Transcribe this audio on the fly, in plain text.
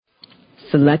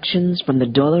Selections from the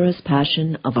Dolorous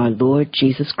Passion of our Lord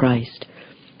Jesus Christ,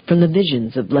 from the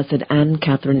Visions of Blessed Anne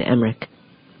Catherine Emmerich.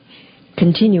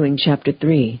 Continuing Chapter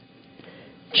 3,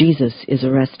 Jesus is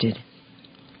Arrested.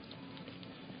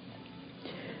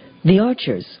 The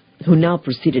archers, who now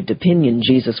proceeded to pinion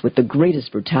Jesus with the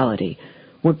greatest brutality,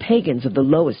 were pagans of the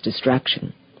lowest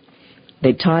distraction.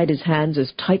 They tied his hands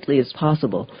as tightly as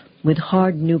possible with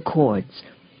hard new cords,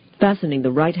 fastening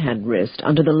the right-hand wrist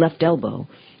under the left elbow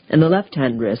and the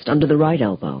left-hand wrist under the right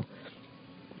elbow.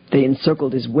 They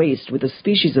encircled his waist with a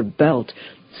species of belt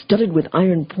studded with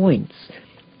iron points,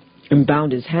 and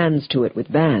bound his hands to it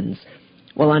with bands,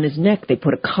 while on his neck they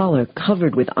put a collar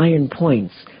covered with iron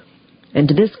points, and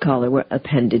to this collar were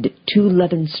appended 2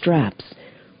 leathern straps,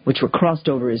 which were crossed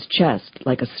over his chest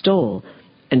like a stole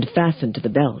and fastened to the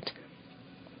belt.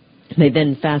 They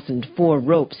then fastened 4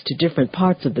 ropes to different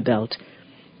parts of the belt,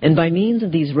 and by means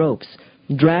of these ropes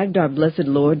dragged our blessed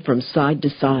Lord from side to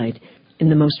side in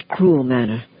the most cruel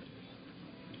manner.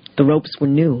 The ropes were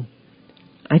new.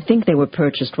 I think they were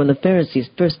purchased when the Pharisees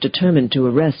first determined to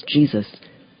arrest Jesus.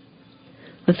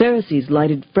 The Pharisees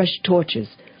lighted fresh torches,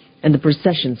 and the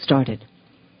procession started.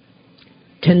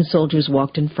 10 soldiers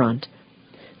walked in front.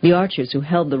 The archers who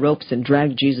held the ropes and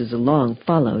dragged Jesus along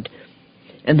followed,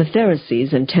 and the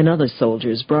Pharisees and 10 other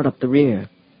soldiers brought up the rear.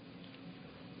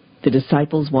 The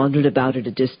disciples wandered about at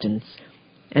a distance,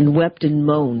 and wept and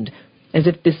moaned as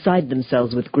if beside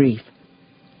themselves with grief.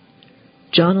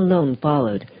 John alone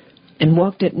followed, and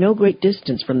walked at no great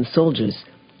distance from the soldiers,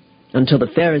 until the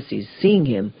Pharisees, seeing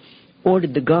him,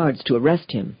 ordered the guards to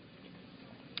arrest him.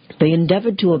 They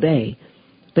endeavored to obey,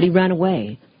 but he ran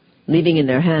away, leaving in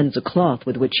their hands a cloth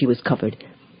with which he was covered,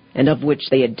 and of which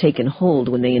they had taken hold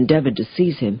when they endeavored to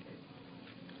seize him.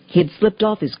 He had slipped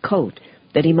off his coat,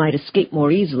 that he might escape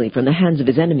more easily from the hands of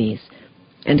his enemies,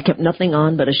 and kept nothing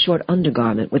on but a short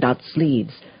undergarment without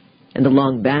sleeves, and the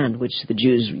long band which the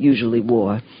Jews usually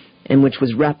wore, and which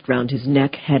was wrapped round his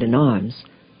neck, head, and arms.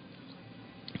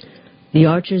 The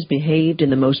archers behaved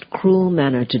in the most cruel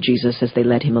manner to Jesus as they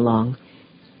led him along.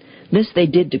 This they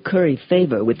did to curry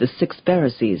favor with the 6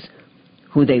 Pharisees,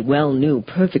 who they well knew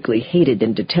perfectly hated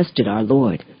and detested our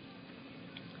Lord.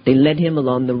 They led him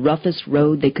along the roughest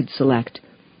road they could select,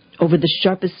 over the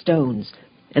sharpest stones,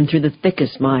 and through the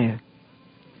thickest mire.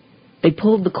 They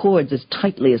pulled the cords as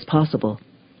tightly as possible.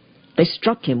 They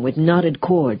struck him with knotted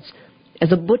cords,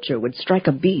 as a butcher would strike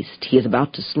a beast he is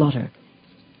about to slaughter.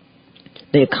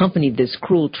 They accompanied this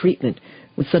cruel treatment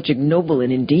with such ignoble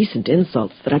and indecent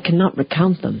insults that I cannot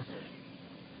recount them.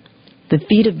 The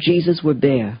feet of Jesus were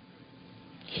bare.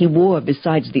 He wore,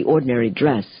 besides the ordinary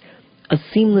dress, a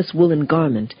seamless woolen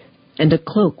garment and a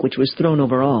cloak which was thrown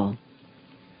over all.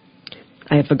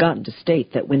 I have forgotten to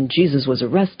state that when Jesus was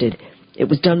arrested, it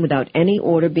was done without any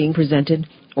order being presented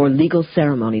or legal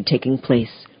ceremony taking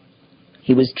place.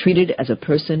 He was treated as a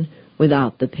person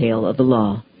without the pale of the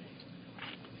law.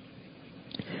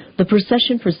 The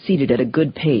procession proceeded at a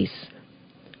good pace.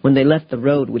 When they left the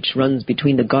road which runs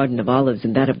between the Garden of Olives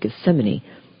and that of Gethsemane,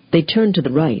 they turned to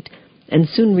the right and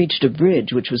soon reached a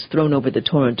bridge which was thrown over the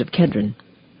torrent of Kedron.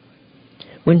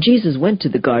 When Jesus went to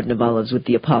the Garden of Olives with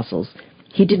the apostles,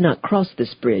 he did not cross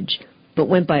this bridge, but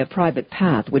went by a private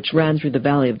path which ran through the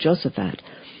valley of Josaphat,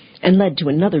 and led to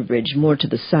another bridge more to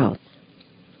the south.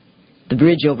 The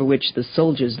bridge over which the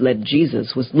soldiers led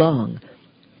Jesus was long,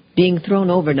 being thrown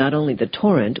over not only the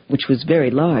torrent, which was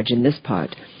very large in this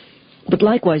part, but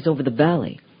likewise over the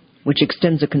valley, which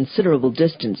extends a considerable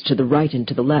distance to the right and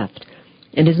to the left,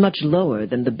 and is much lower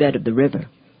than the bed of the river.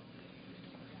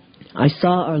 I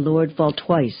saw our Lord fall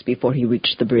twice before he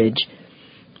reached the bridge,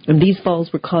 and these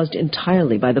falls were caused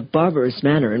entirely by the barbarous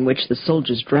manner in which the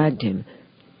soldiers dragged him.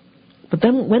 But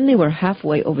then, when they were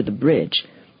halfway over the bridge,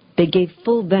 they gave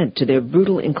full vent to their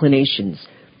brutal inclinations,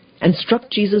 and struck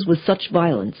Jesus with such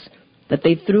violence that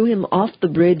they threw him off the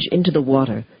bridge into the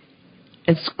water,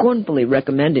 and scornfully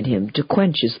recommended him to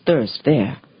quench his thirst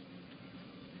there.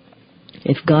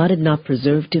 If God had not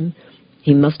preserved him,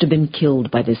 he must have been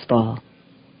killed by this fall.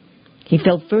 He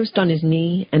fell first on his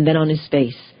knee and then on his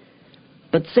face,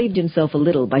 but saved himself a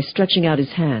little by stretching out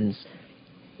his hands,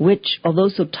 which, although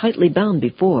so tightly bound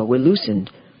before, were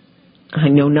loosened. I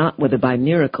know not whether by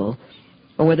miracle,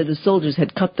 or whether the soldiers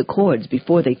had cut the cords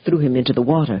before they threw him into the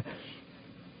water.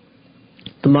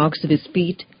 The marks of his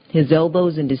feet, his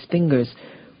elbows, and his fingers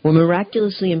were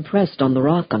miraculously impressed on the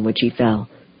rock on which he fell,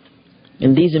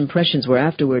 and these impressions were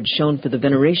afterwards shown for the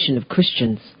veneration of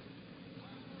Christians.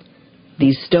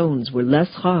 These stones were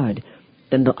less hard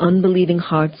than the unbelieving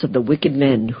hearts of the wicked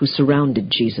men who surrounded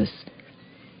Jesus,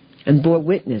 and bore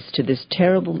witness to this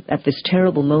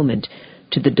terrible moment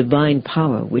to the divine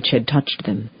power which had touched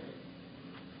them.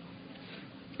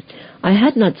 I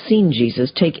had not seen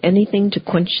Jesus take anything to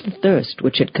quench the thirst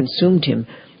which had consumed him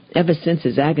ever since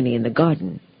his agony in the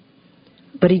garden.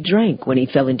 But he drank when he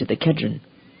fell into the Kedron,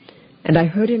 and I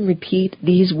heard him repeat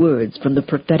these words from the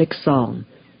prophetic psalm,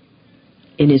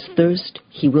 "In his thirst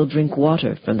he will drink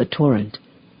water from the torrent."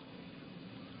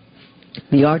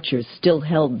 The archers still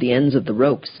held the ends of the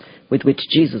ropes with which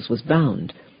Jesus was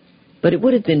bound, but it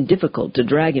would have been difficult to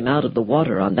drag him out of the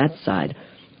water on that side,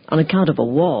 on account of a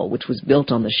wall which was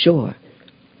built on the shore.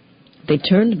 They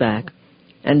turned back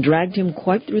and dragged him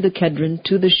quite through the Kedron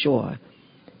to the shore,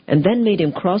 and then made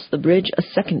him cross the bridge a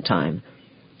second time,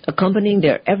 accompanying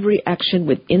their every action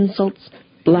with insults,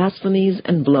 blasphemies,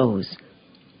 and blows.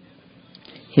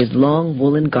 His long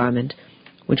woolen garment,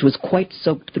 which was quite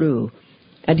soaked through,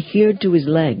 adhered to his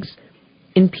legs,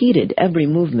 impeded every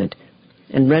movement,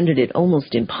 and rendered it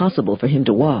almost impossible for him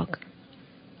to walk.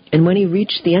 And when he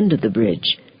reached the end of the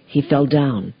bridge, he fell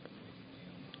down.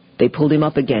 They pulled him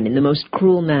up again in the most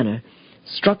cruel manner,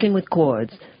 struck him with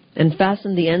cords, and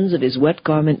fastened the ends of his wet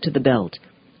garment to the belt,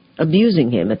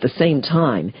 abusing him at the same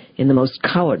time in the most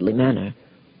cowardly manner.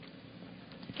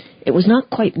 It was not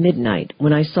quite midnight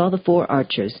when I saw the 4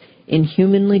 archers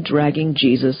inhumanly dragging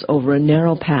Jesus over a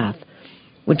narrow path,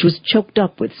 which was choked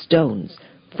up with stones,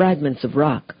 fragments of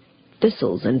rock,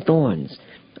 thistles, and thorns,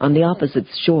 on the opposite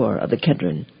shore of the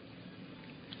Kedron.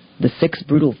 The 6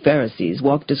 brutal Pharisees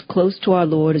walked as close to our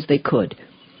Lord as they could,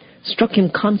 struck him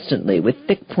constantly with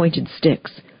thick-pointed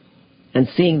sticks, and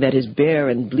seeing that his bare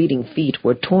and bleeding feet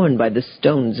were torn by the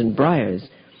stones and briars,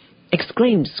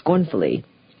 exclaimed scornfully,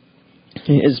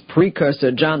 "His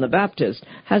precursor, John the Baptist,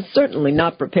 has certainly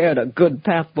not prepared a good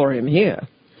path for him here."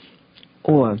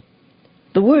 Or,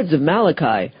 "The words of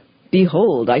Malachi,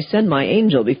 'Behold, I send my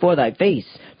angel before thy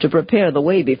face to prepare the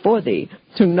way before thee,'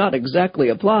 do not exactly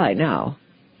apply now."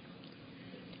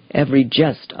 Every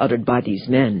jest uttered by these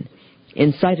men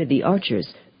incited the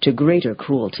archers to greater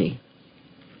cruelty.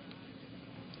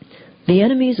 The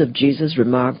enemies of Jesus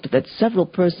remarked that several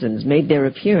persons made their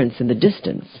appearance in the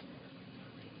distance.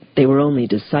 They were only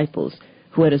disciples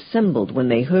who had assembled when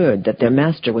they heard that their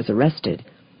master was arrested,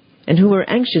 and who were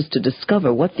anxious to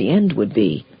discover what the end would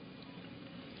be.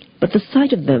 But the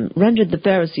sight of them rendered the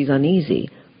Pharisees uneasy,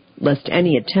 lest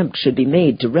any attempt should be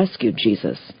made to rescue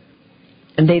Jesus,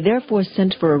 and they therefore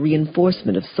sent for a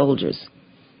reinforcement of soldiers.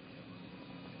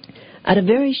 At a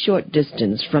very short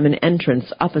distance from an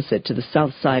entrance opposite to the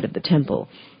south side of the temple,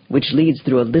 which leads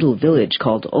through a little village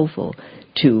called Ophel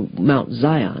to Mount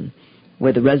Zion,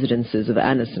 where the residences of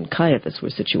Annas and Caiaphas were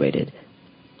situated,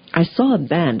 I saw a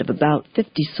band of about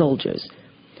 50 soldiers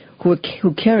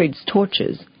who carried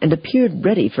torches and appeared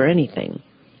ready for anything.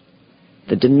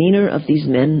 The demeanor of these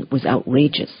men was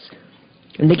outrageous,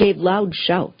 and they gave loud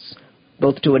shouts,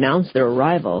 both to announce their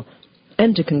arrival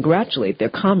and to congratulate their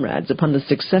comrades upon the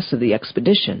success of the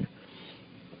expedition.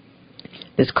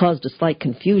 This caused a slight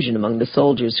confusion among the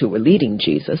soldiers who were leading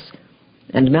Jesus,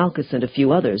 and Malchus and a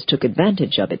few others took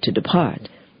advantage of it to depart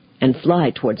and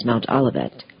fly towards Mount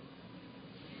Olivet.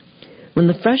 When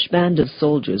the fresh band of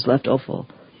soldiers left Ophel,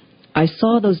 I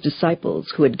saw those disciples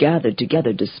who had gathered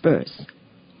together disperse.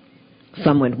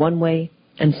 Some went one way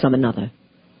and some another.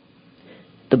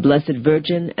 The Blessed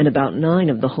Virgin and about 9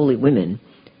 of the holy women,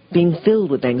 being filled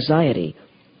with anxiety,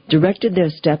 directed their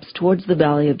steps towards the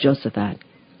valley of Josaphat,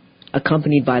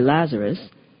 accompanied by Lazarus,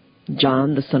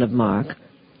 John the son of Mark,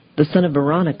 the son of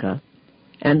Veronica,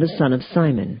 and the son of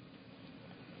Simon.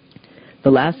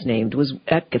 The last named was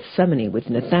at Gethsemane with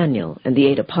Nathanael and the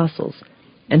 8 apostles,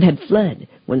 and had fled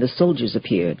when the soldiers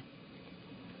appeared.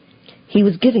 He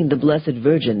was giving the Blessed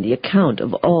Virgin the account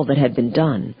of all that had been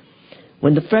done,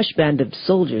 when the fresh band of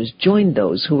soldiers joined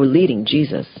those who were leading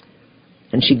Jesus,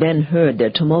 and she then heard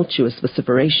their tumultuous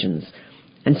vociferations,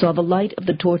 and saw the light of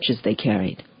the torches they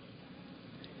carried.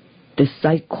 This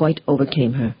sight quite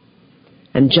overcame her,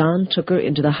 and John took her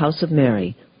into the house of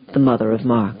Mary, the mother of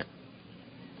Mark.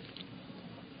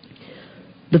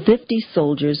 The 50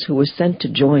 soldiers who were sent to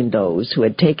join those who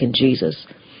had taken Jesus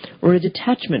were a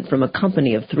detachment from a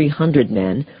company of 300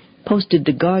 men posted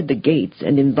to guard the gates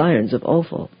and environs of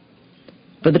Ophel.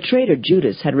 For the traitor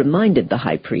Judas had reminded the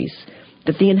high priest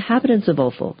that the inhabitants of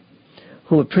Ophel,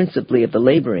 who were principally of the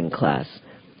laboring class,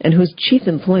 and whose chief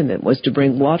employment was to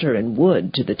bring water and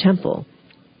wood to the temple,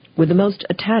 were the most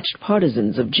attached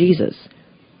partisans of Jesus,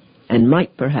 and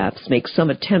might perhaps make some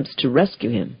attempts to rescue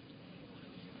him.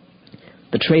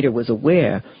 The traitor was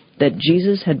aware that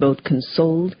Jesus had both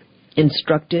consoled,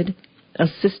 instructed,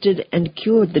 assisted, and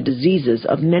cured the diseases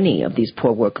of many of these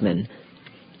poor workmen,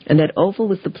 and that Ophel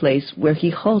was the place where he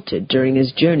halted during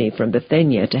his journey from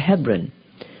Bethania to Hebron,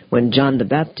 when John the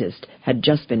Baptist had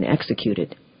just been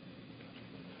executed.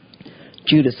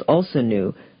 Judas also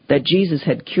knew that Jesus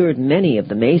had cured many of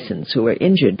the masons who were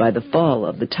injured by the fall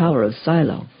of the Tower of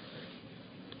Siloam.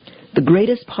 The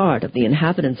greatest part of the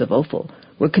inhabitants of Ophel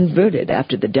were converted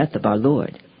after the death of our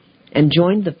Lord, and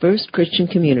joined the first Christian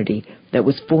community that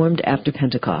was formed after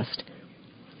Pentecost.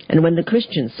 And when the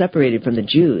Christians separated from the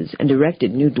Jews and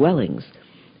erected new dwellings,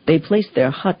 they placed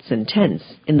their huts and tents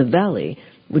in the valley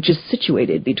which is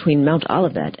situated between Mount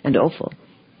Olivet and Ophel,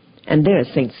 and there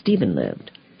St. Stephen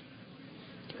lived.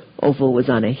 Ophel was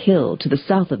on a hill to the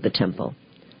south of the temple,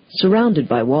 surrounded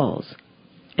by walls,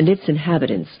 and its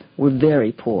inhabitants were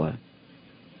very poor.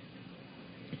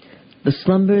 The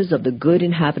slumbers of the good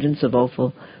inhabitants of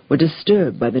Ophel were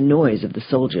disturbed by the noise of the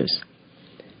soldiers.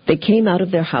 They came out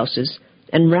of their houses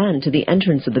and ran to the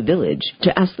entrance of the village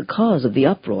to ask the cause of the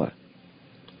uproar.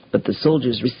 But the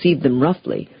soldiers received them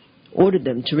roughly, ordered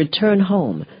them to return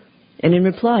home, and in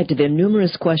reply to their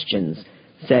numerous questions,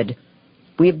 said,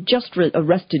 "We have just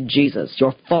arrested Jesus,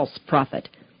 your false prophet,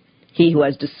 he who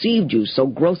has deceived you so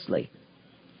grossly.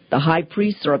 The high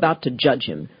priests are about to judge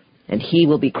him, and he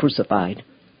will be crucified."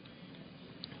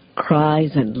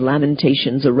 Cries and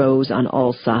lamentations arose on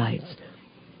all sides.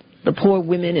 The poor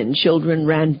women and children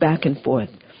ran back and forth,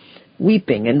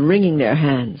 weeping and wringing their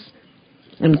hands,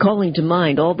 and calling to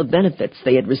mind all the benefits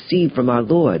they had received from our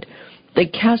Lord, they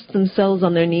cast themselves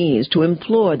on their knees to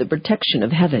implore the protection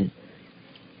of heaven.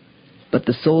 But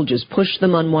the soldiers pushed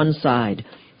them on one side,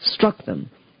 struck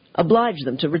them, obliged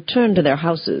them to return to their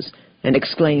houses, and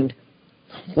exclaimed,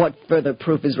 "What further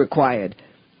proof is required?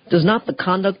 Does not the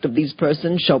conduct of these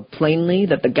persons show plainly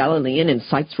that the Galilean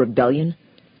incites rebellion?"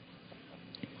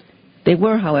 They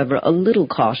were, however, a little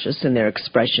cautious in their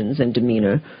expressions and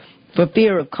demeanor, for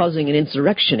fear of causing an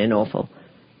insurrection in Ophel,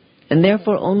 and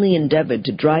therefore only endeavored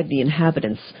to drive the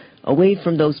inhabitants away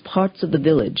from those parts of the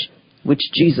village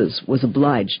which Jesus was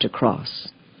obliged to cross.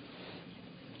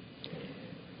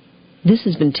 This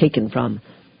has been taken from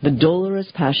The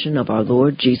Dolorous Passion of Our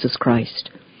Lord Jesus Christ,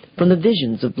 from the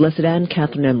Visions of Blessed Anne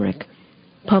Catherine Emmerich,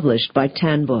 published by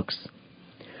Tan Books.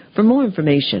 For more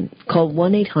information, call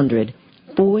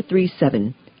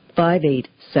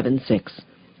 1-800-437-5876,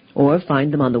 or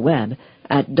find them on the web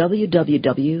at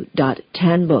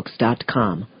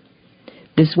www.tanbooks.com.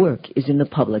 This work is in the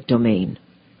public domain.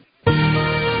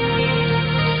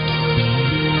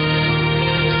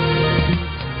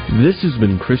 This has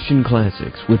been Christian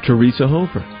Classics with Teresa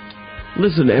Hofer.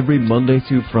 Listen every Monday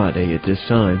through Friday at this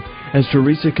time as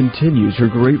Teresa continues her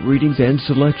great readings and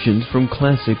selections from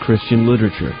classic Christian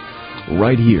literature,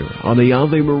 right here on the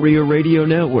Ave Maria Radio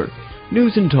Network,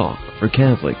 news and talk for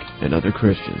Catholic and other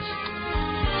Christians.